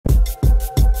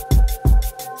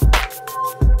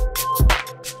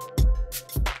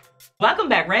Welcome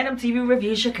back, Random TV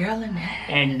Reviews, your girl and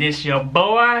And this your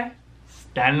boy,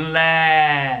 Stanley.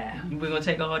 We're gonna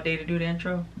take all day to do the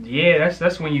intro. Yeah,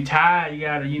 that's when you tired. You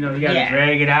gotta,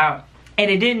 drag it out. And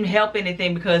it didn't help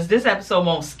anything because this episode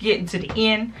won't get into the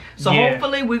end. So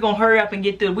hopefully we're gonna hurry up and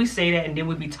get through. We say that and then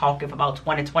we'll be talking for about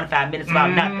 20-25 minutes about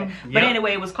nothing. But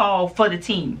anyway, it was called For the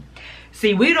Team.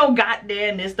 See, we don't got there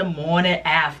and it's the morning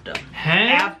after.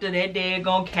 After that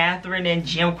daggone Catherine and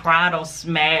Jim cried on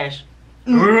Smash.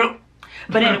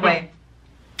 But anyway,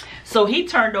 so he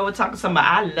turned over talking to somebody,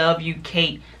 I love you,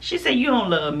 Kate. She said, you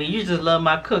don't love me, you just love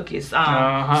my cookies.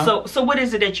 So what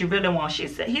is it that you really want? He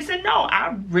said, no,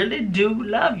 I really do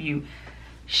love you.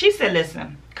 She said,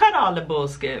 listen, cut all the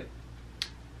bullshit.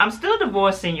 I'm still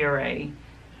divorcing 𝑬𝒎𝒂𝒊𝒍.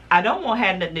 I don't want to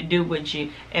have nothing to do with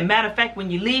you. And matter of fact, when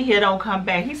you leave here, don't come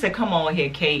back. He said, come on here,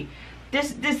 Kate.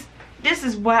 This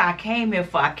is what I came here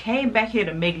for. I came back here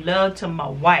to make love to my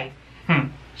wife.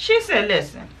 She said,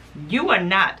 listen, you are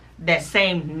not that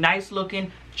same nice looking,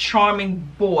 charming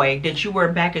boy that you were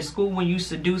back at school when you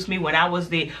seduced me when I was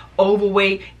the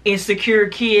overweight, insecure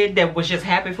kid that was just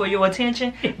happy for your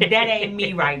attention. That ain't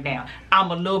me right now.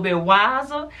 I'm a little bit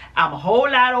wiser. I'm a whole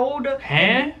lot older.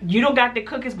 You don't got the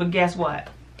cookies, but guess what?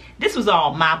 This was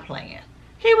all my plan.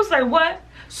 He was like, what?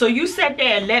 So you sat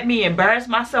there and let me embarrass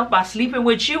myself by sleeping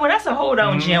with you? And I said, hold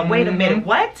on, Jim, wait a minute,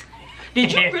 what?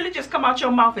 Did you really just come out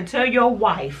your mouth and tell your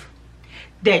wife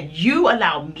that you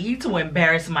allowed me to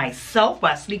embarrass myself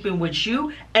by sleeping with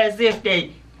you as if that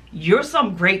you're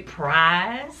some great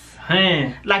prize?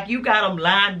 Like you got them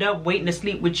lined up waiting to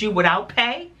sleep with you without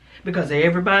pay? Because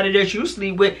everybody that you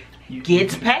sleep with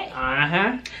gets paid.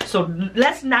 So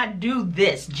let's not do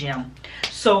this, Jim.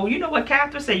 So you know what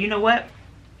Catherine said? You know what?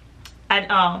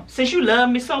 Since you love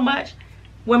me so much,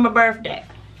 when my birthday?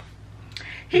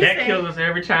 That kills us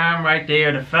every time right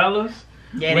there, the fellas.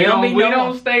 Yeah, we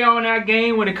don't stay on our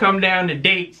game when it come down to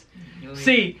dates.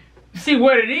 See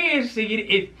what it is.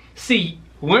 See,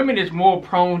 women is more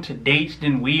prone to dates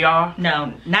than we are.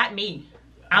 No, not me.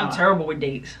 I'm terrible with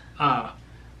dates.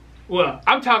 Well,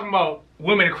 I'm talking about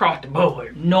women across the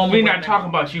board. We're not talking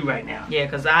about you right now. Yeah,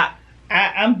 cause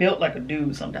I'm built like a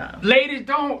dude sometimes. Ladies,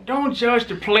 don't judge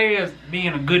the players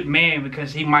being a good man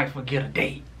because he might forget a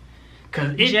date.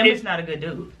 Cause Jim is not a good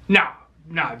dude. No,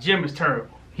 Jim is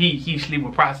terrible. He sleep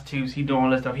with prostitutes. He doing all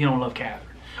that stuff. He don't love Catherine.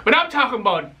 But I'm talking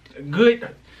about a good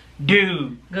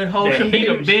dude. Good wholesome dude. He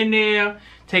done been there,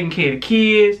 taking care of the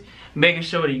kids, making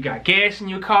sure that you got gas in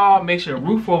your car, make sure a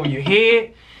roof over your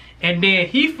head, and then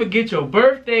he forget your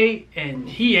birthday and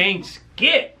he ain't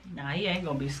scared. Nah, he ain't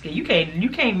gonna be scared. You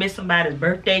can't miss somebody's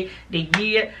birthday, the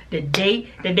year, the date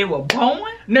that they were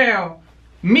born. Now,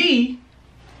 me,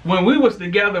 when we was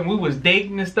together and we was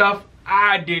dating and stuff,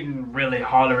 I didn't really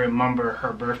hardly remember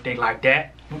her birthday like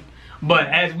that. But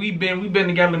as we've been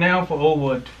together now for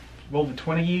over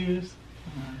 20 years.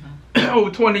 Over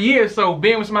 20 years, so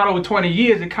being with somebody over 20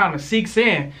 years, it kind of seeks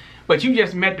in. But you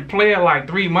just met the player like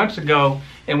 3 months ago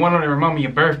and want to remember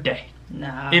your birthday.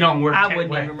 Nah, it don't work. I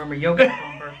wouldn't even remember your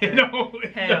girlfriend's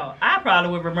birthday. Hell, I probably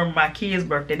would remember my kid's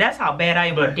birthday. That's how bad I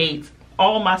am with dates.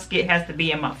 All my skit has to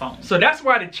be in my phone. So that's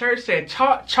why the church said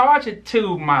charge it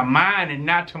to my mind and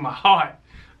not to my heart,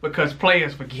 because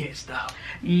players forget stuff.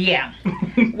 Yeah.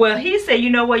 Well, he said, you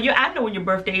know what? I know when your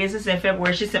birthday is. It's in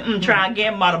February. She said, try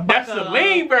again, motherfucker. That's a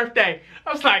lean birthday.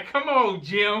 I was like, come on,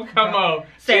 Jim. Come on.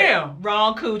 Jim.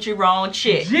 Wrong coochie, wrong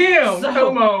chick. Jim,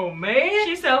 come on, man.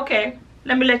 She said, okay,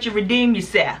 let me let you redeem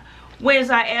yourself.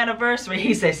 When's our anniversary?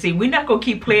 He said, see, we're not going to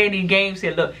keep playing these games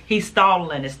here. Look, he's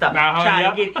stalling and stuff.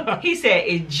 Trying to get, he said,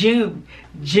 it's June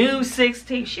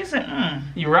 16th. She said,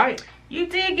 you're right. You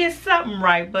did get something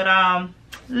right, but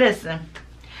listen,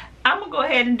 I'm going to go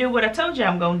ahead and do what I told you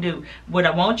I'm going to do. What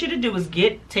I want you to do is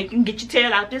get your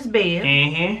tail out this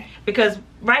bed. Because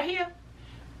right here,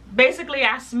 basically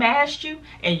I smashed you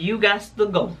and you got to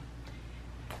go.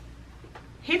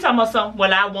 He talking about something,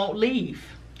 well, I won't leave.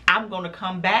 I'm going to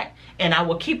come back and I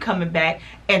will keep coming back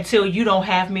until you don't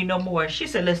have me no more. She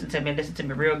said, listen to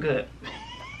me real good.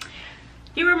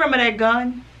 You remember that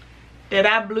gun that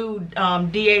I blew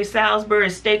D.A. Salisbury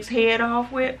Steak's head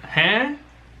off with?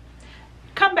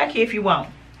 Come back here if you want.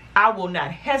 I will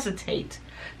not hesitate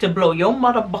to blow your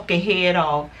motherfucking head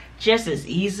off just as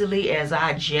easily as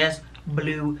I just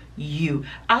blew you.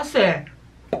 I said,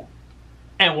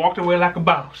 and walked away like a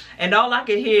boss. And all I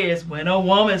could hear is, when a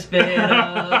woman's fed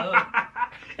up.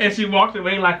 And she walked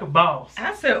away like a boss.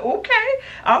 I said, okay,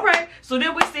 all right. So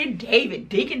then we see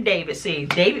Deacon David. See,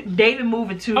 David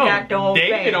moving too goddamn fast.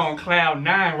 David on cloud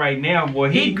 9 right now, boy.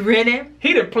 He grinning.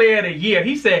 He the player of the year.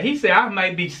 He said, I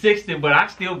might be 60, but I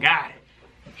still got it.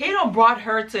 He done brought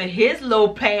her to his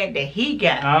little pad that he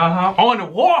got. On the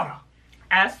water.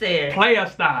 I said, player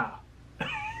style.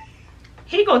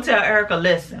 He gonna tell Erica,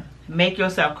 listen, make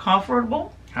yourself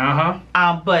comfortable.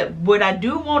 But what I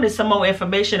do want is some more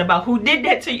information about who did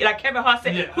that to you. Like Kevin Hart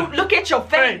said, look at your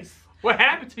face. What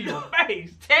happened to your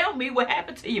face? Tell me what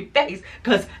happened to your face.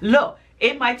 Because look,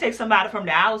 it might take somebody from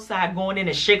the outside going in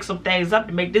and shake some things up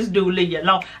to make this dude leave you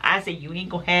alone. I said, you ain't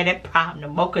gonna have that problem no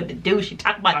more, because the dude she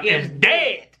talking about is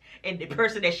dead. And the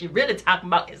person that she really talking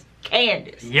about is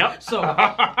Candace. Yep. So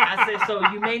I said, so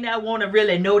you may not want to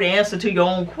really know the answer to your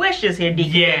own questions here,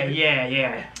 Deacon David.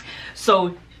 Yeah.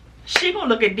 So she gonna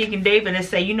look at Deacon David and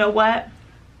say, you know what?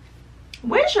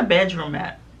 Where's your bedroom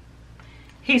at?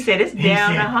 He said, it's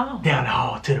down the hall. Down the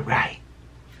hall to the right.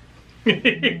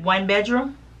 1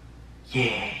 bedroom?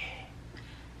 Yeah.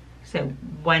 He said,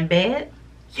 1 bed?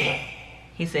 Yeah.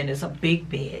 He said, it's a big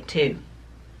bed too.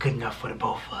 Good enough for the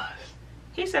both of us.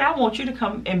 He said, I want you to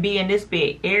come and be in this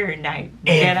bed every night.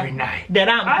 Every night. That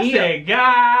I'm here. I said,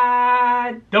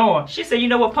 God darn. She said, you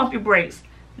know what, pump your brakes.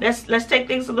 Let's take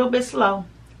things a little bit slow.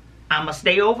 I'ma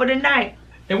stay over tonight.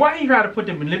 And why he try to put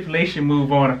the manipulation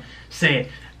move on her? Said,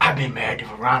 I've been married to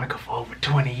Veronica for over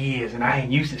 20 years and I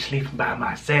ain't used to sleeping by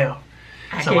myself.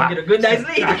 I can't get a good night's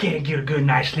sleep. I can't get a good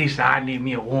night's sleep, so I need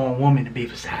me a warm woman to be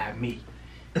beside me.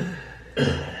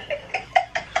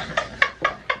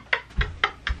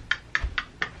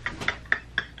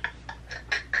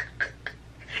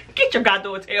 Get your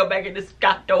goddamn tail back in this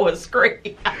goddamn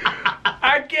screen.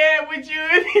 I can't with you.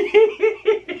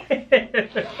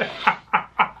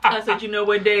 I said, you know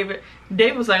what, David?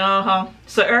 David was like,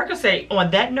 So Erica said,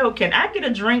 on that note, can I get a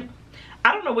drink?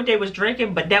 I don't know what they was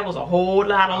drinking, but that was a whole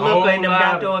lot of liquor in them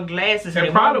goddamn glasses.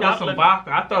 It probably was some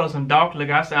vodka. I thought it was some dark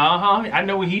liquor. I said, I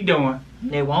know what he doing.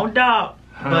 They won't dark.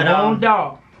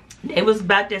 But they was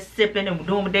about there sipping and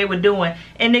doing what they were doing.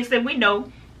 And next thing we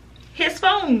know, his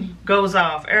phone goes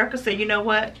off. Erica said, you know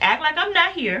what? Act like I'm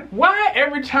not here. Why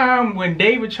every time when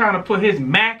David trying to put his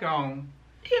Mac on,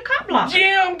 he a cop blocker.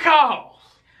 Jim calls.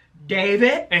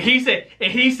 David. And he said,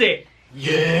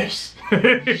 yes.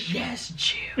 Yes,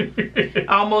 Jim.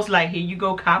 Almost like, here you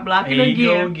go, cop blocking again.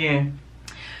 Here you go again.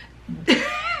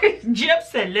 Jim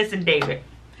said, listen, David,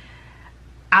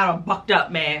 I done bucked up,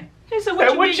 man. He said,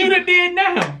 what you done did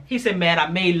now? He said, man, I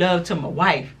made love to my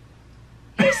wife.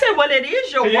 He said, well, it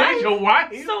is your wife. It is your wife.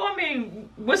 So, I mean,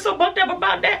 what's so bucked up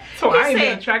about that? So I ain't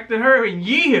been attracted to her in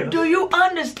years. Do you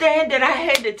understand that I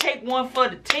had to take one for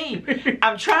the team?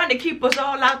 I'm trying to keep us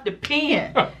all out the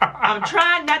pen. I'm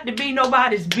trying not to be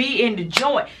nobody's bee in the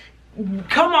joint.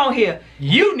 Come on here.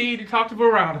 You need to talk to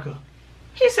Veronica.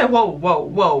 He said,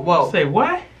 whoa. Say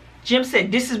what? Jim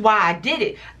said, this is why I did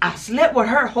it. I slept with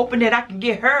her hoping that I can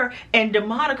get her and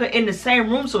DeMonica in the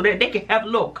same room so that they can have a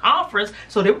little conference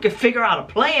so that we can figure out a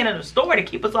plan and a story to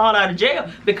keep us all out of jail,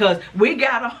 because we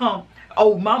got a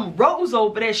old Mama Rose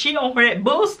over there. She on that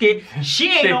bullshit.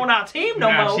 She ain't on our team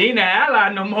no more. She ain't an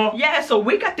ally no more. Yeah, so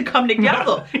we got to come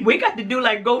together. We got to do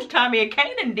like Ghost Tommy and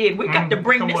Kanan did. We got to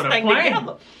bring this thing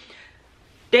together.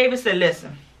 David said,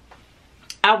 listen,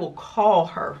 I will call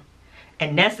her.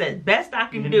 And that's the best I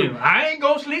can do. I ain't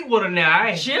gonna sleep with her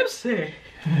now. Jim said,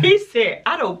 he said,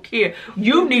 I don't care.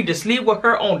 You need to sleep with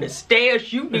her on the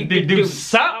stairs. You need to do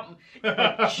something.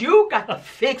 But you got to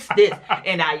fix this.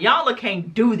 And Ayala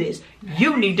can't do this.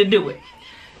 You need to do it.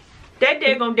 That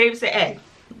daggone David said,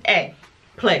 hey,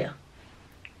 player.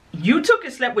 You took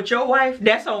and slept with your wife.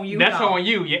 That's on you. That's on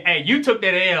you. Hey, you took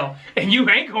that L, and you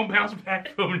ain't gonna bounce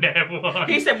back from that one.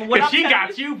 He said, "But what she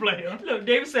got you, player." Look,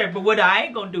 David said, "But what I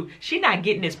ain't gonna do? She not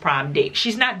getting this prime date.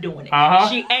 She's not doing it.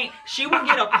 She ain't. She will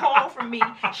get a call from me.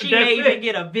 She may even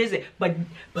get a visit. But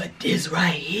this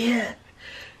right here,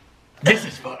 this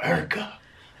is for Erica.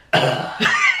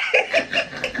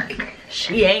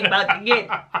 She ain't about to get it."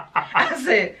 I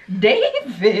said,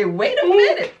 "David, wait a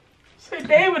minute."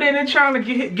 David in there trying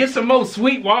to get some more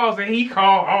sweet walls, and he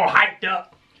called all hyped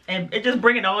up. And it just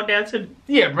bring it all down to...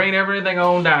 Yeah, bring everything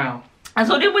on down. And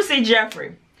so then we see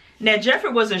Jeffrey. Now, Jeffrey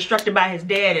was instructed by his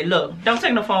daddy, look, don't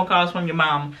take no phone calls from your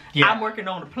mom. Yeah. I'm working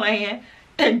on a plan.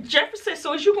 And Jeffrey said,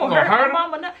 so is you going to hurt your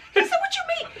mama now? He said, what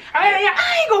you mean?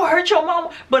 I ain't going to hurt your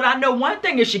mama. But I know one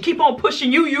thing, if she keep on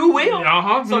pushing you, you will.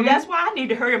 So that's why I need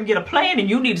to hurry up and get a plan, and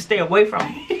you need to stay away from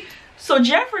her. So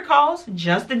Jeffrey calls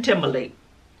Justin Timberlake.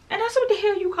 And I said, what the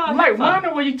hell you calling him for? Why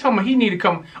know what you told me he need to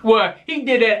come? Well, he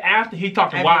did that after he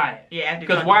talked to Wyatt. Yeah,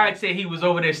 because Wyatt said he was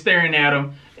over there staring at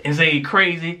him and say he's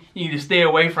crazy. You need to stay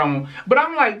away from him. But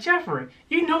I'm like, Jeffrey,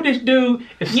 you know this dude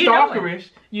is stalkerish.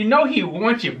 You know he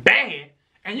wants you bad.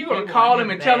 And you're going to call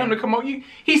him and tell him to come over.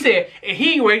 He said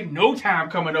he ain't wasting no time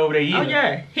coming over there either. Oh,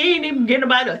 yeah. He ain't even getting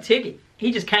nobody a ticket.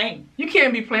 He just came. You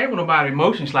can't be playing with nobody's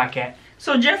emotions like that.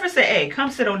 So Jeffrey said, hey, come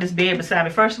sit on this bed beside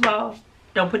me. First of all,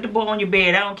 don't put the boy on your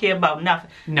bed. I don't care about nothing.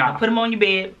 No. Put him on your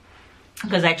bed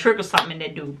because that triggers something in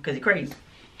that dude because he's crazy.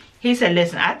 He said,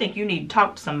 listen, I think you need to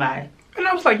talk to somebody. And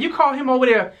I was like, you called him over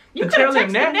there to tell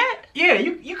him that? Yeah,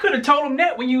 you could have told him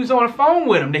that when you was on the phone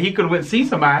with him, that he could have went to see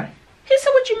somebody. He said,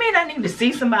 what you mean I need to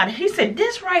see somebody? He said,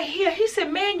 this right here. He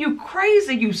said, man, you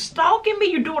crazy. You stalking me.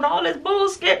 You doing all this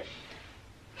bullshit.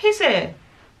 He said,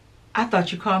 I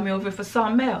thought you called me over for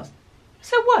something else. I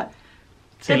said, what?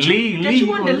 That you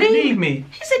wanted to leave me.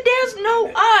 He said, there's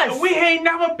no us. We ain't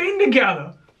never been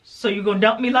together. So you gonna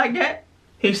dump me like that?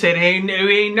 He said,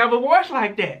 we ain't never was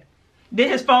like that. Then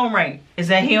his phone rang. Is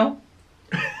that him?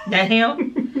 That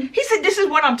him? He said, this is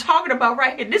what I'm talking about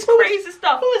right here. This crazy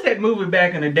stuff. Who was that movie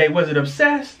back in the day? Was it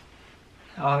Obsessed?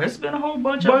 Oh, it's been a whole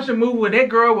bunch of movies where that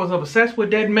girl was obsessed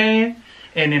with that man.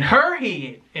 And in her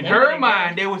head, in her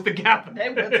mind, they was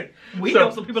together. We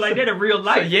know some people like that in real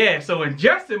life. So yeah, so in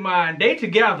Justin's mind, they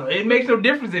together. It makes no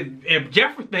difference if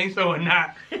Jeffrey thinks so or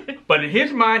not. But in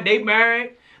his mind, they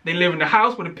married. They live in the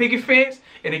house with a picket fence,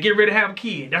 and they get ready to have a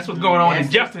kid. That's what's going on in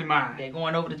Justin's mind. They're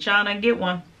going over to China and get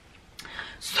one.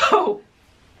 So,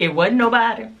 it wasn't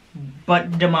nobody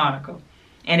but DeMonica.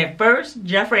 And at first,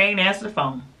 Jeffrey ain't answered the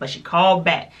phone, but she called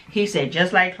back. He said,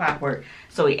 just like clockwork.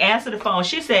 So he answered the phone.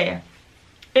 She said,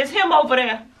 is him over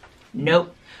there?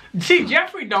 Nope. See,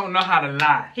 Jeffrey don't know how to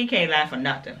lie. He can't lie for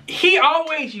nothing. He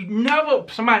always,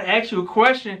 somebody asks you a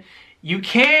question, you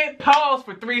can't pause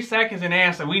for 3 seconds and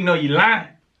answer. We know you lying.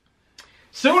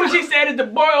 Soon as he said, is the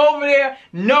boy over there?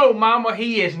 No, mama,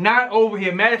 he is not over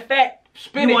here. Matter of fact,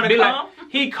 spin it. Be like,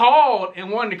 he called and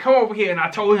wanted to come over here, and I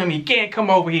told him he can't come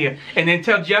over here. And then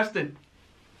tell Justin,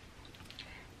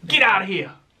 get out of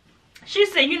here. She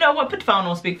said, you know what? Put the phone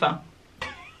on speakerphone.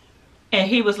 And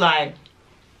he was like,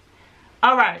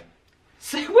 all right.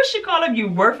 So what she call him? You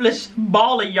worthless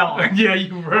ball of yarn. Yeah,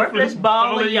 you worthless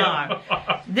ball of yarn.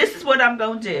 This is what I'm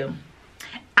going to do.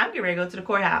 I'm getting ready to go to the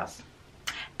courthouse.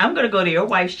 I'm going to go to your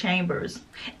wife's chambers.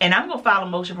 And I'm going to file a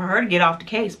motion for her to get off the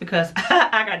case. Because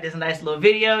I got this nice little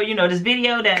video. You know, this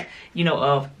video that, you know,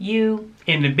 of you.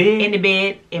 In the bed. In the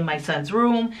bed. In my son's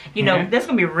room. You know, that's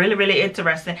going to be really, really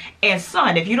interesting. And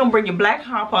son, if you don't bring your black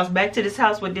hot back to this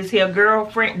house with this here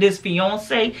girlfriend, this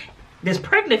fiance, this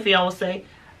pregnant fiance,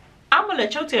 I'm going to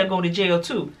let your tail go to jail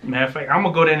too. Matter of fact, I'm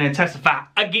going to go there and testify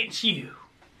against you.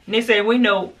 And they said, we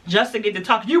know just to get to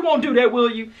talk. You won't do that,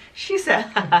 will you? She said,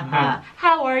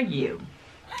 how are you?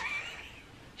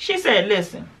 She said,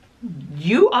 listen,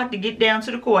 you ought to get down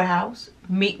to the courthouse.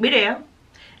 Meet me there.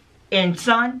 And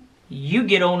son, you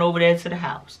get on over there to the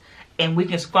house. And we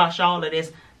can squash all of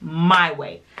this my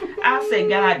way. I said,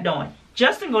 God darn.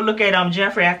 Justin gonna look at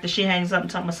Jeffrey after she hangs up and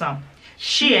tell me something.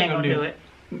 She ain't gonna do it.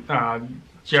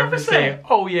 Jeffrey said,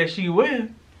 oh yeah, she will.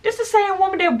 This the same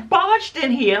woman that barged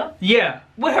in here. Yeah.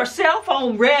 With her cell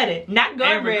phone ready, not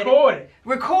gun ready.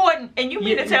 Recording. And you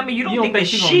mean to tell me you don't think that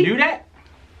she's gonna do that?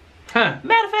 Huh.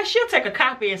 Matter of fact, she'll take a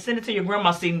copy and send it to your grandma.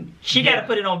 See, she gotta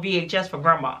put it on VHS for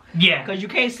grandma. Yeah. Because you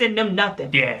can't send them nothing.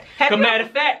 Yeah. Matter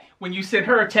of fact, when you send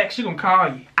her a text, she gonna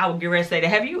call you. I would get ready to say that.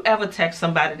 Have you ever text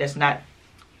somebody that's not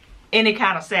any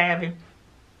kind of savvy?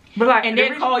 But like, and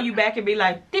then call you back and be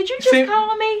like, did you just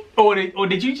call me? Or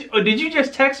did you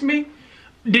just text me?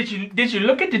 Did you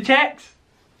look at the text?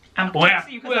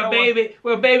 Well, baby,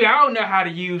 I don't know how to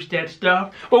use that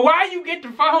stuff. Well, why you get the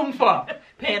phone for?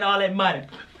 Paying all that money.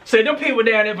 So them people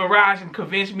down at Verizon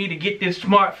convinced me to get this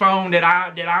smartphone that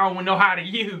I don't know how to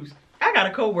use. I got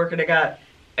a coworker that got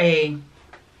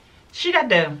she got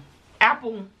the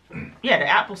Apple, the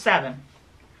Apple 7.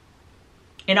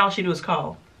 And all she do is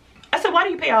call. I said, why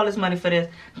do you pay all this money for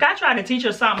this? God tried to teach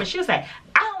her something, and she was like,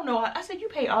 I don't know. I said, you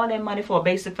pay all that money for a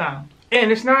basic phone.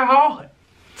 And it's not hard.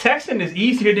 Texting is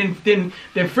easier than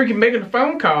freaking making a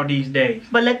phone call these days.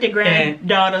 But let their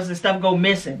granddaughters and stuff go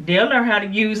missing. They'll learn how to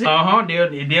use it. They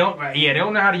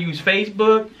don't know how to use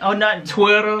Facebook. Oh, nothing.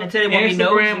 Twitter, until they won't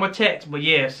Instagram, or text. But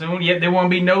yeah, soon they won't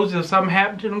be nosy if something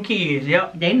happened to them kids.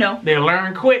 Yep. They know. They'll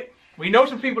learn quick. We know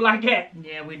some people like that.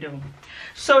 Yeah, we do.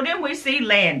 So then we see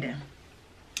Landon.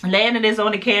 Landon is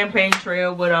on the campaign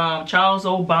trail with Charles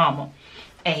Obama.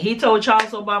 And he told Charles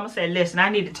Obama, said, listen, I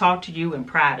need to talk to you in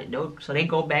private. So they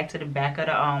go back to the back of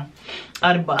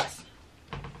the bus.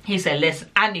 He said, listen,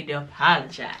 I need to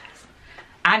apologize.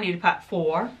 I need to pop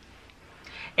 4.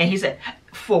 And he said,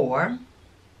 4.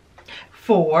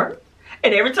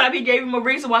 And every time he gave him a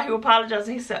reason why he would apologize,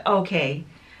 he said, okay,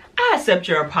 I accept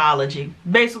your apology.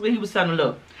 Basically, he was telling,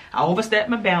 look, I overstepped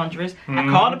my boundaries. I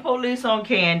called the police on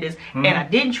Candace, and I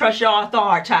didn't trust your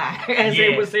authority, as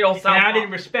they would say on South Park. And I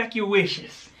didn't respect your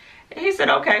wishes. He said,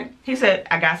 okay. He said,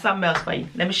 I got something else for you.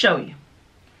 Let me show you.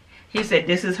 He said,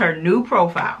 this is her new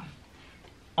profile.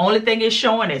 Only thing it's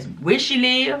showing is where she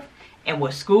lived and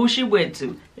what school she went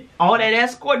to. All that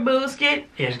escort bullshit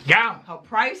is gone. Her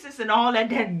prices and all that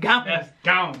gone. That's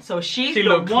gone. So she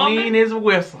look clean as a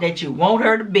whistle that you want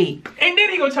her to be. And then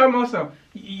he gonna tell me also,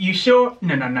 you sure?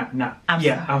 No.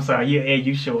 I'm sorry. Yeah,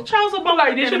 you sure? Charles Obama,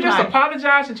 like, did you just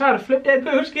apologize and try to flip that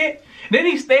bullshit? Then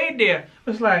he stayed there.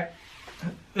 It's like,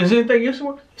 is there anything else?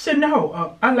 He said,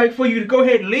 no. I'd like for you to go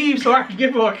ahead and leave so I can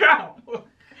give her a call.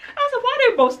 I said, why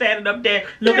they both standing up there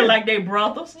looking like they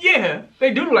brothers? Yeah,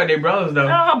 they do look like they brothers though.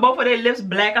 Both of their lips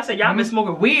black. I said, y'all been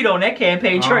smoking weed on that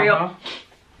campaign trail.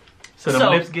 So the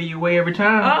lips get you away every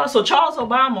time. So Charles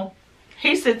Obama,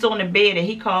 he sits on the bed and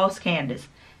he calls Candace.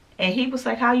 And he was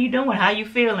like, how you doing? How you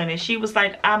feeling? And she was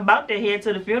like, I'm about to head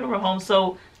to the funeral home.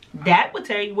 So that would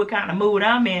tell you what kind of mood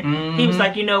I'm in. He was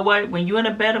like, you know what? When you're in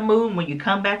a better mood, when you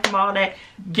come back from all that,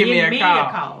 give me a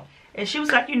call. And she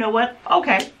was like, you know what?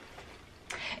 Okay.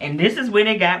 And this is when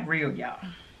it got real, y'all.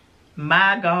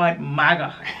 My God, my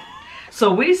God.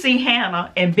 So we see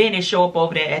Hannah and Benny show up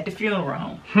over there at the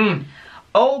funeral home.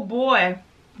 Oh boy,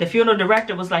 the funeral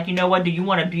director was like, you know what? Do you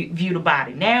want to view the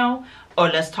body now or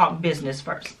let's talk business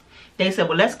first? They said,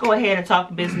 well, let's go ahead and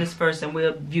talk business first and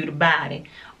we'll view the body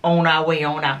on our way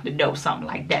on out the door, something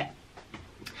like that.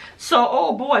 So,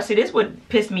 oh boy, see, this would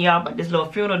piss me off about this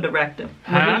little funeral director.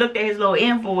 When he looked at his little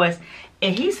invoice,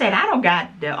 and he said, I don't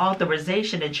got the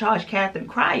authorization to charge Catherine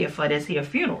Cryer for this here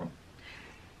funeral.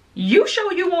 You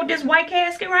sure you want this white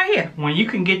casket right here? When you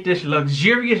can get this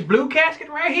luxurious blue casket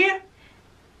right here?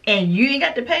 And you ain't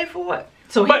got to pay for it?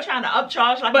 So he's trying to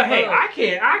upcharge like But hey,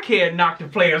 I can't knock the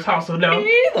player's hustle though.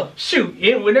 Me either. Shoot,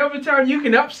 whenever time you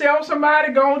can upsell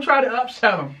somebody, go and try to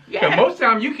upsell them. Yeah. Most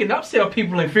time you can upsell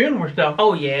people in funerals though.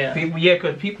 Oh yeah.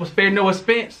 Because people spare no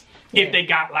expense if they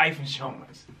got life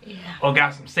insurance. Yeah. Or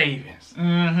got some savings.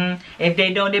 If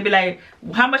they don't, they'll be like,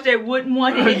 how much that wooden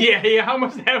one is? yeah, how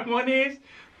much that one is?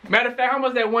 Matter of fact, how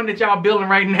much that one that y'all building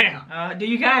right now? Do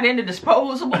you got any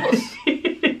disposables?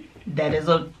 That is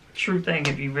a true thing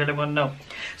if you really want to know.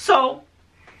 So,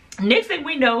 next thing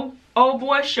we know, old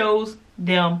boy shows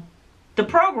them the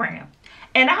program.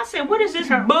 And I said, what is this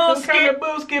bullshit? What kind of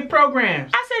bullshit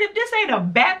programs? I said, if this ain't a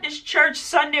Baptist church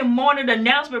Sunday morning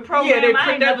announcement program, yeah,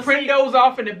 they print those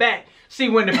off in the back. See,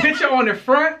 when the picture on the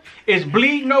front is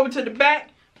bleeding over to the back,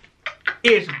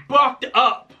 it's bucked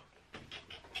up.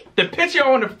 The picture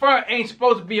on the front ain't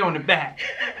supposed to be on the back.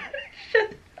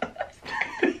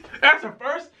 That's the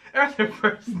first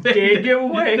thing. Can't give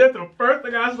away. That's the first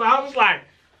thing I saw. I was like,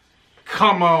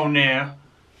 come on now.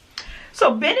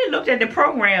 So Benny looked at the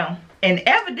program, and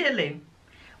evidently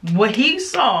what he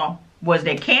saw was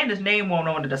that Candace's name went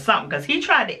on it or something, because he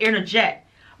tried to interject,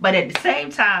 but at the same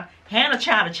time Hannah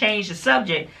tried to change the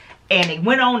subject and it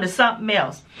went on to something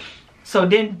else. So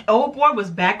then old boy was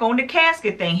back on the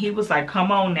casket thing. He was like,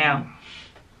 come on now,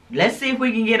 let's see if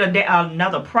we can get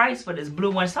another price for this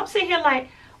blue one. So I'm sitting here like,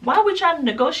 why are we trying to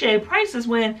negotiate prices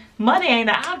when money ain't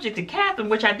an object to Catherine,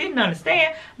 which I didn't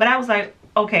understand. But I was like,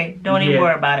 okay, don't even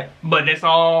worry about it. But that's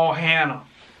all Hannah.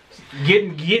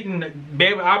 Getting the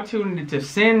baby opportunity to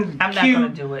send I'm not gonna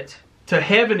do it to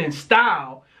heaven in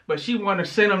style, but she want to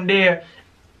send them there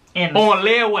on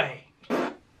layaway.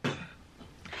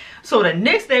 So the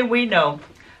next thing we know,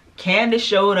 Candace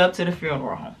showed up to the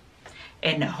funeral home,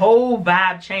 and the whole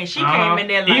vibe changed. She came in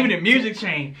there like, even the music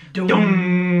changed.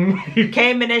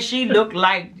 Came in there, she looked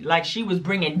like she was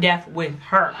bringing death with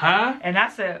her. And I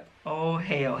said, oh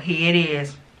hell, here it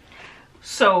is.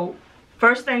 So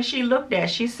first thing she looked at,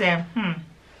 she said,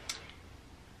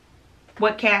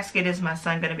 what casket is my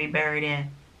son gonna be buried in?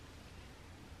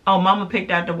 Oh, mama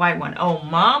picked out the white one. Oh,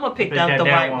 mama picked out the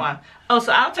white one. Oh,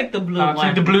 so I'll take the blue one. I'll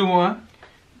take the blue one.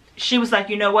 She was like,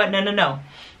 you know what? No.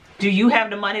 Do you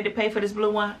have the money to pay for this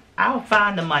blue one? I'll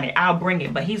find the money. I'll bring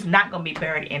it. But he's not going to be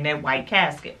buried in that white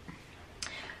casket.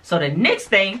 So the next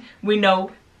thing we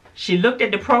know, she looked at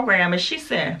the program and she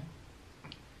said,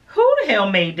 who the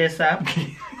hell made this up?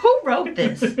 Who wrote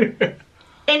this?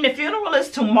 And the funeral is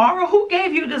tomorrow. Who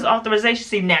gave you this authorization?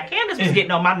 See, now Candace was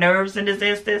getting on my nerves in this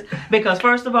instance. Because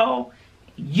first of all,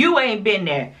 you ain't been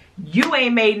there. You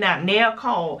ain't made not nail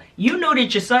call. You knew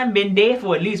that your son been dead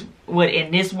for at least, what,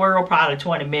 in this world, probably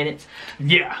 20 minutes.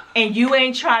 Yeah. And you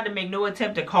ain't tried to make no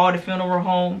attempt to call the funeral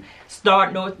home,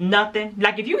 start nothing.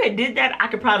 Like, if you had did that, I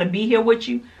could probably be here with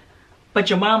you. But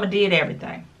your mama did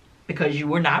everything because you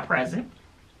were not present.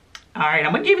 All right,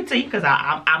 I'm gonna give it to you because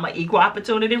I'm an equal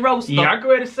opportunity roaster. Yeah, I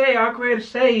go ahead and say,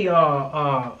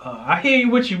 I hear you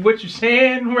what you're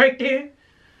saying right there,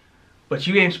 but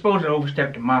you ain't supposed to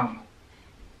overstep the mama.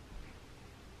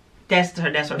 That's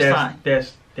her son.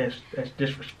 That's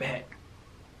disrespect.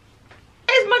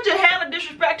 As much as Hannah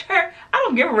disrespect her, I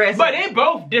don't give a rest. But they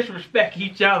both disrespect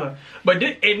each other. But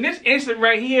in this instant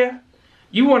right here,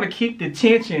 you want to keep the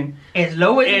tension as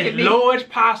low as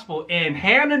possible. And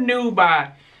Hannah knew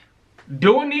by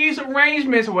doing these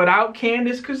arrangements without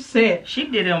Candace's consent, she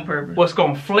did it on purpose. Was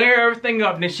gonna flare everything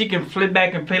up, and then she can flip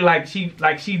back and play like she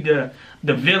the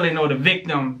villain or the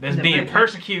victim that's being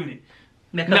persecuted.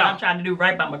 Because I'm trying to do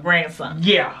right by my grandson.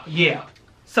 Yeah.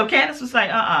 So Candace was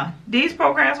like, these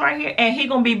programs right here, and he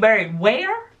gonna be buried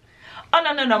where? Oh,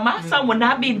 no, my son will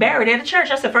not be buried at the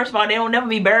church. I said, first of all, they don't never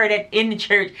be buried in the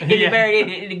church. They'll be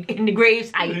buried in the grave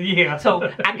site. Yeah.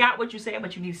 So I got what you said,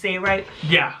 but you need to say it right.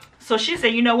 Yeah. So she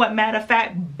said, you know what, matter of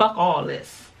fact, buck all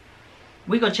this.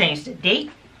 We're gonna change the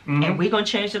date, and we're gonna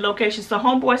change the location. So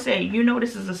homeboy said, you know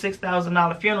this is a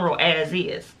 $6,000 funeral as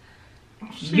is.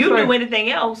 You do anything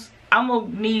else, I'm gonna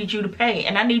need you to pay,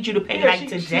 and I need you to pay like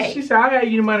today. She said, I got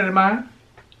you the money to mine.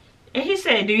 And he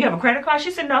said, do you have a credit card?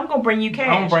 She said, no, I'm gonna bring you cash.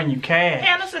 I'm gonna bring you cash.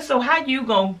 Hannah said, so how you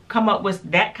gonna come up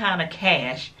with that kind of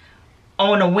cash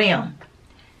on a whim?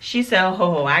 She said,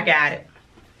 oh, I got it.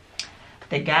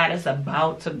 The guy that's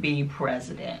about to be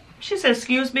president. She said,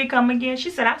 excuse me, come again? She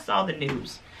said, I saw the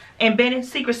news. And Bennett,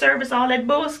 Secret Service, all that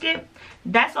bullshit,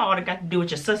 that's all that got to do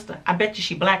with your sister. I bet you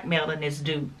she blackmailing this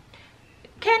dude.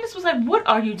 Candace was like, what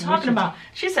are you talking about?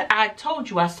 She said, I told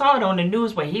you, I saw it on the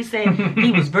news where he said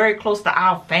he was very close to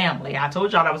our family. I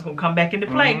told y'all I was going to come back into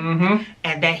play.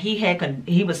 And that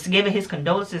he was giving his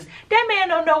condolences. That man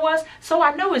don't know us, so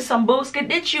I know it's some bullshit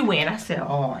that you in. I said,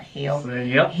 oh, hell.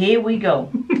 Here we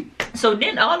go. So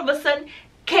then all of a sudden,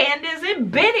 Candace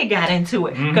and Benny got into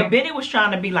it. Because Benny was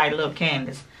trying to be like, look,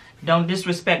 Candace, don't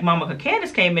disrespect mama. Because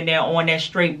Candace came in there on that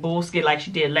straight bullshit like she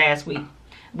did last week.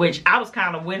 Which I was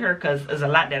kind of with her because there's a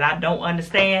lot that I don't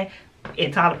understand.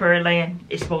 In Tyler Perry land,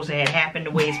 it's supposed to have happened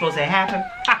the way it's supposed to happen.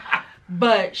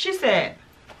 But she said,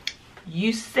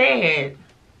 you said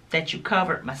that you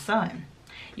covered my son.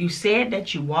 You said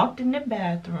that you walked in the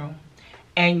bathroom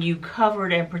and you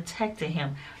covered and protected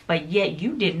him. But yet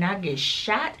you did not get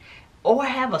shot or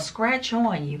have a scratch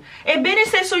on you. And Benny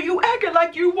said, so you acting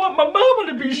like you want my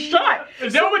mama to be shot.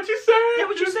 Is that what you said? Is that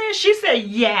what you said? She said,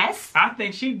 yes. I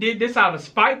think she did this out of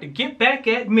spite to get back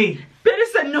at me. Benny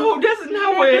said, no, this is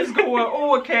not where it's going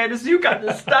on, Candace. You got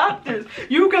to stop this.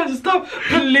 You got to stop.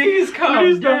 Please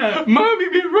calm down. Mommy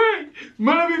be right.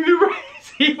 Mommy be right.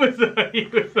 He was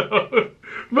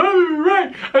Mommy be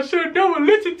right. I should have never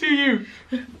listened to you.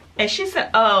 And she said,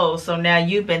 oh, so now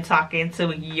you've been talking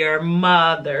to your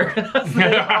mother. I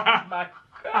said, oh my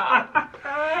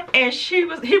God. And he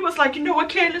was like, you know what,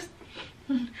 Candace?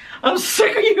 I'm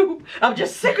sick of you. I'm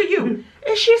just sick of you.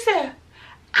 And she said,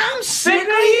 I'm sick of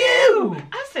you.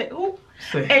 I said, oh.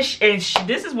 And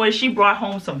this is when she brought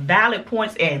home some valid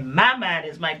points in my mind,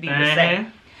 as my people say.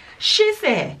 She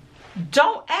said,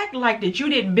 don't act like that you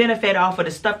didn't benefit off of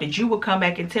the stuff that you would come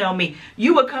back and tell me.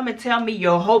 You would come and tell me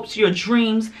your hopes, your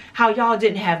dreams, how y'all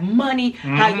didn't have money,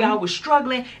 how y'all was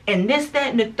struggling, and this,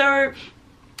 that, and the third.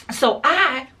 So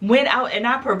I went out and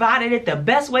I provided it the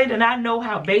best way that I know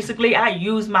how. Basically, I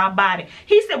used my body.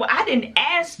 He said, well, I didn't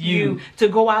ask you to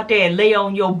go out there and lay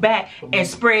on your back and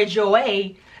spread your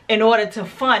aid in order to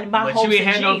fund my hopes and dreams. But you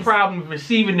ain't had no problem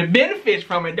receiving the benefits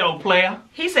from it though, player.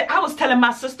 He said, I was telling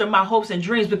my sister my hopes and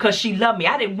dreams because she loved me.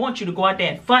 I didn't want you to go out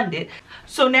there and fund it.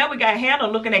 So now we got Hannah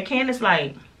looking at Candace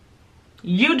like,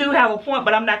 you do have a point,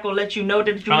 but I'm not going to let you know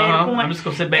that you made a point. I'm just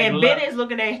going to sit back and look. And Benny's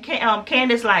looking at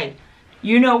Candace like,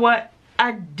 you know what?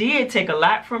 I did take a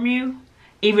lot from you.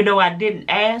 Even though I didn't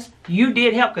ask, you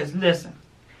did help. Because listen,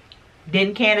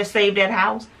 didn't Candace save that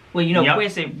house? Well, you know,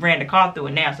 Quincy ran the car through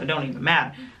it now, so it don't even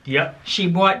matter. She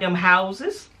bought them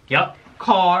houses.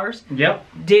 Cars.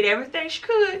 Did everything she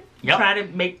could. Try to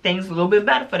make things a little bit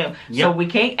better for them. So we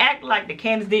can't act like the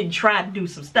Candace didn't try to do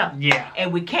some stuff.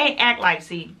 And we can't act like,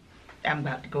 see, I'm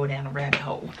about to go down a rabbit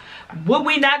hole. What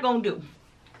we not going to do?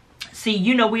 See,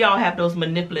 you know, we all have those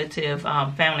manipulative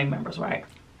family members, right?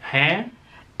 And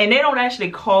they don't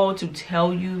actually call to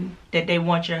tell you that they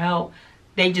want your help.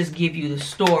 They just give you the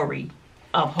story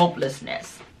of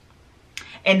hopelessness.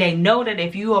 And they know that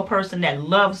if you're a person that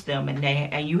loves them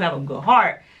and you have a good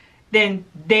heart, then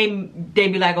they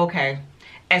be like, okay,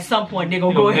 at some point they're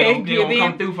going to go ahead and give in.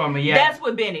 Come through for me, That's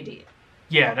what Benny did.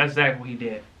 That's exactly what he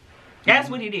did. That's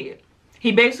what he did.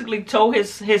 He basically told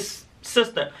his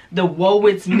sister, the woe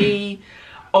it's me.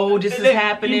 Oh, this is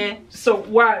happening. So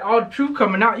why all the truth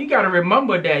coming out, you got to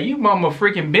remember that you mama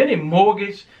freaking Benny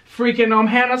mortgaged freaking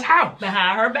Hannah's house.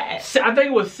 Behind her back. I think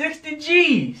it was 60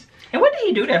 G's. And what did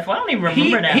he do that for? I don't even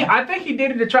remember that. I think he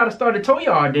did it to try to start a toy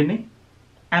yard, didn't he?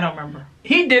 I don't remember.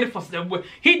 He did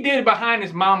it behind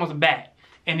his mama's back,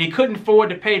 and he couldn't afford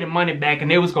to pay the money back, and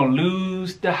they was gonna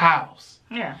lose the house.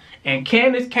 Yeah. And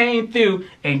Candace came through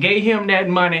and gave him that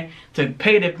money to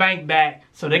pay the bank back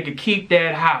so they could keep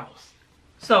that house.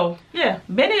 So yeah,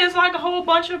 Benny is like a whole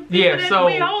bunch of people that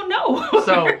we all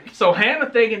know. so Hannah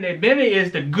thinking that Benny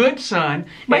is the good son,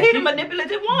 but he the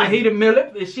manipulative one. But he the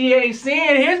manipulative. She ain't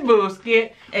seeing his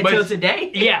bullshit until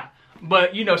today. Yeah,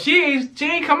 but you know she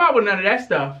ain't come up with none of that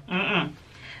stuff.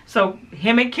 So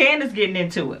him and Candace getting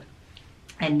into it,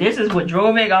 and this is what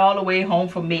drove it all the way home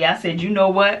for me. I said, you know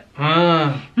what?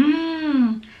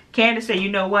 Candace said, you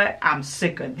know what? I'm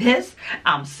sick of this.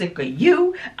 I'm sick of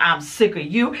you. I'm sick of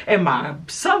you. And my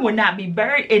son will not be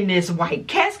buried in this white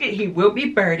casket. He will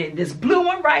be buried in this blue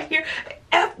one right here.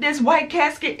 F this white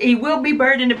casket. He will be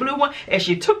buried in the blue one. And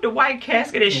she took the white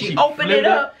casket and she opened it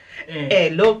up.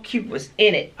 And little Q was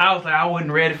in it. I was like, I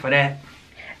wasn't ready for that.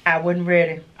 I wasn't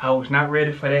ready. I was not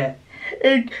ready for that.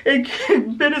 And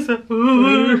Benny said,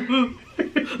 ooh.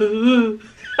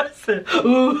 I said,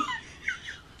 ooh.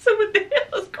 So what the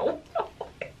hell is going on?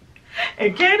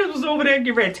 And Candace was over there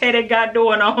getting ready to tear that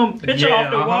goddamn picture off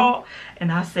the wall.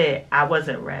 And I said, I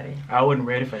wasn't ready. I wasn't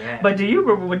ready for that. But do you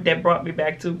remember what that brought me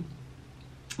back to?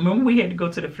 Remember we had to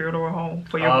go to the funeral home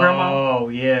for your grandma? Oh,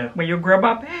 yeah. When your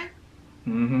grandma passed?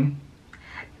 Mm-hmm.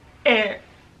 And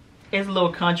it's a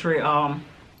little country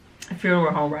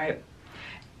funeral home, right?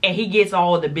 And he gets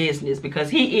all the business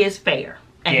because he is fair.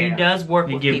 And he does work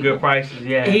with people. He gives good prices,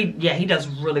 He does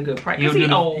really good prices.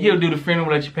 He'll do the funeral,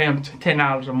 let you pay him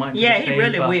 $10 a month. Yeah, he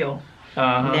really will.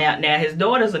 Now his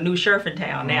daughter's a new sheriff in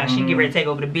town. Now she get ready to take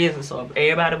over the business. So if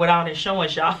everybody with all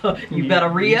insurance, y'all, you better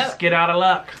re-up. Get out of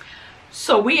luck.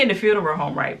 So we in the funeral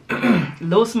home, right?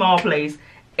 Little small place,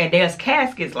 and there's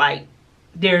caskets like.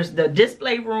 There's the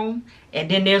display room,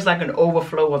 and then there's like an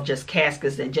overflow of just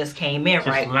caskets that just came in,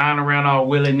 right? Just lying around all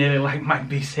willy-nilly like Mike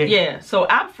B said. Yeah, so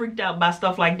I'm freaked out by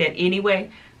stuff like that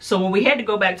anyway. So when we had to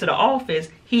go back to the office,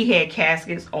 he had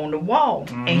caskets on the wall.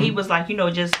 And he was like, you know,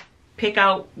 just pick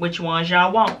out which ones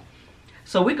y'all want.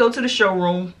 So we go to the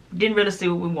showroom, didn't really see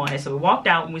what we wanted. So we walked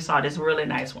out and we saw this really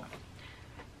nice one.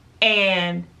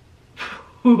 And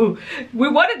we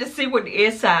wanted to see what the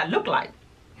inside looked like.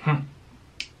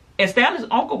 And Stanley's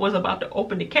uncle was about to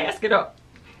open the casket up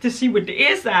to see what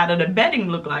the inside of the bedding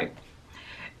looked like.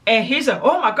 And he said,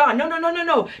 oh my God,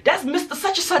 no. That's Mr.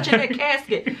 Such and Such in that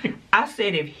casket. I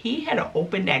said, if he had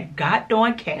opened that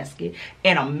goddamn casket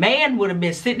and a man would have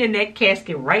been sitting in that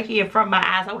casket right here in front of my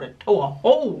eyes, I would have tore a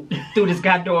hole through this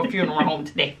goddamn funeral home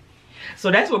today.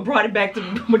 So that's what brought it back to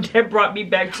what that brought me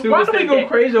back to. Why do we go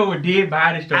crazy over dead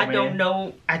bodies though, I don't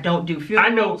know. I don't do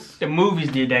funerals. I know the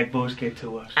movies did that bullshit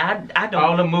to us. I don't.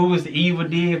 All the movies the evil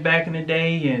did back in the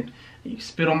day, and you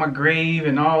spit on my grave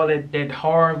and all that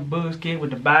horror bullshit with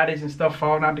the bodies and stuff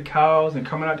falling out the cars and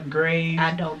coming out the grave.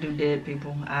 I don't do dead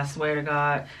people. I swear to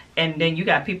God. And then you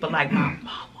got people like my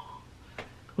mama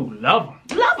who love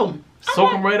them. Love them.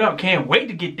 Soak them right up. Can't wait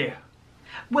to get there.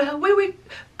 Well, we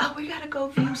gotta go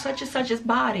view such and such's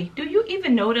body. Do you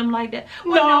even know them like that?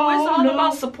 Well, no, it's all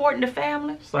about supporting the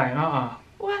family. It's like,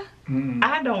 What?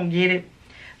 I don't get it.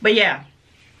 But yeah.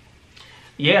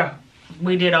 Yeah.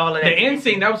 We did all of that. The end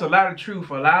scene, that was a lot of truth.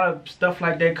 A lot of stuff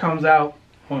like that comes out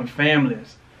on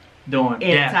families during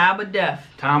death. Time of death.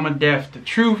 Time of death. The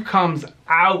truth comes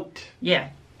out. Yeah.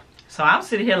 So I'm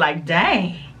sitting here like,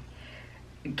 dang.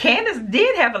 Candace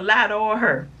did have a lot on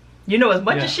her. You know, as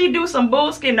much as she do some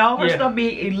bullshit and all her stuff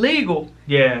be illegal,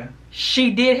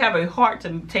 she did have a heart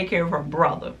to take care of her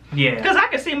brother. Yeah. Because I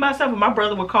could see myself, if my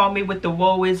brother would call me with the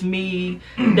woe is me.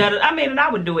 I mean, and I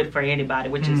would do it for anybody,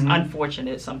 which is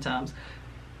unfortunate sometimes.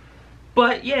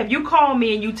 But yeah, if you call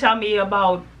me and you tell me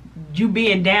about you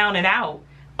being down and out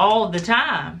all the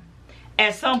time,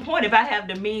 at some point, if I have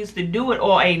the means to do it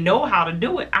or I know how to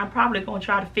do it, I'm probably going to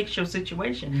try to fix your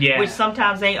situation. Yeah. Which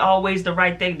sometimes ain't always the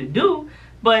right thing to do.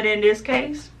 But in this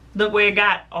case, look where it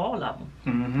got all of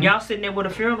them. Y'all sitting there with a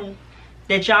funeral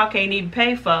that y'all can't even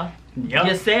pay for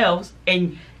yourselves.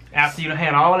 And after you done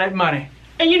had all that money.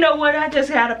 And you know what? I just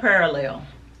had a parallel.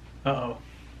 Uh-oh.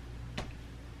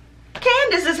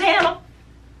 Candace is Hannah.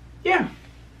 Yeah.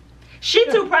 She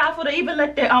too prideful to even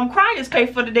let the criers pay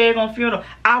for the daggone funeral.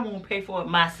 I won't pay for it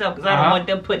myself because I don't want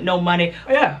them putting no money.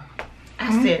 Yeah.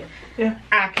 I said,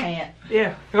 I can't.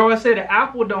 Yeah. Like I said, the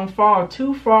apple don't fall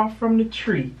too far from the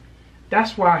tree.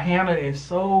 That's why Hannah is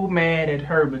so mad at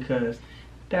her, because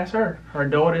that's her. Her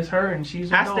daughter is her, and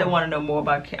she's her daughter. Still want to know more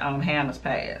about Hannah's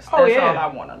past. That's all I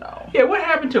want to know. Yeah, what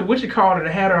happened to 𝑬𝒎𝒂𝒊𝒍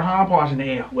that had her hogwash in the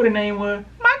air? What her name was?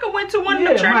 Micah went to one of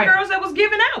the church girls that was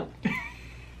giving out.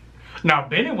 No,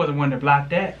 Benny was the one that blocked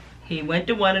that. He went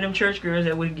to one of them church girls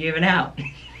that was giving out.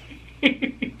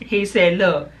 He said,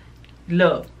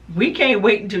 look, we can't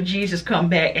wait until Jesus come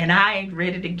back, and I ain't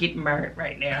ready to get married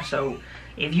right now. So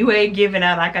if you ain't giving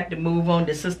out, I got to move on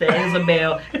to Sister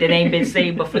Isabel that ain't been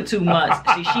saved but for 2 months.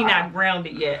 See, she not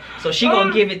grounded yet, so she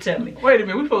gonna give it to me. Wait a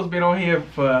minute, we supposed to be on here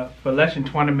for less than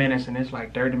 20 minutes, and it's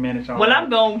like 30 minutes. Well, I'm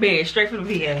going to bed straight from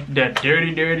the bed. The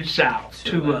dirty South.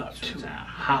 2 up, 2 out.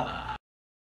 Holla.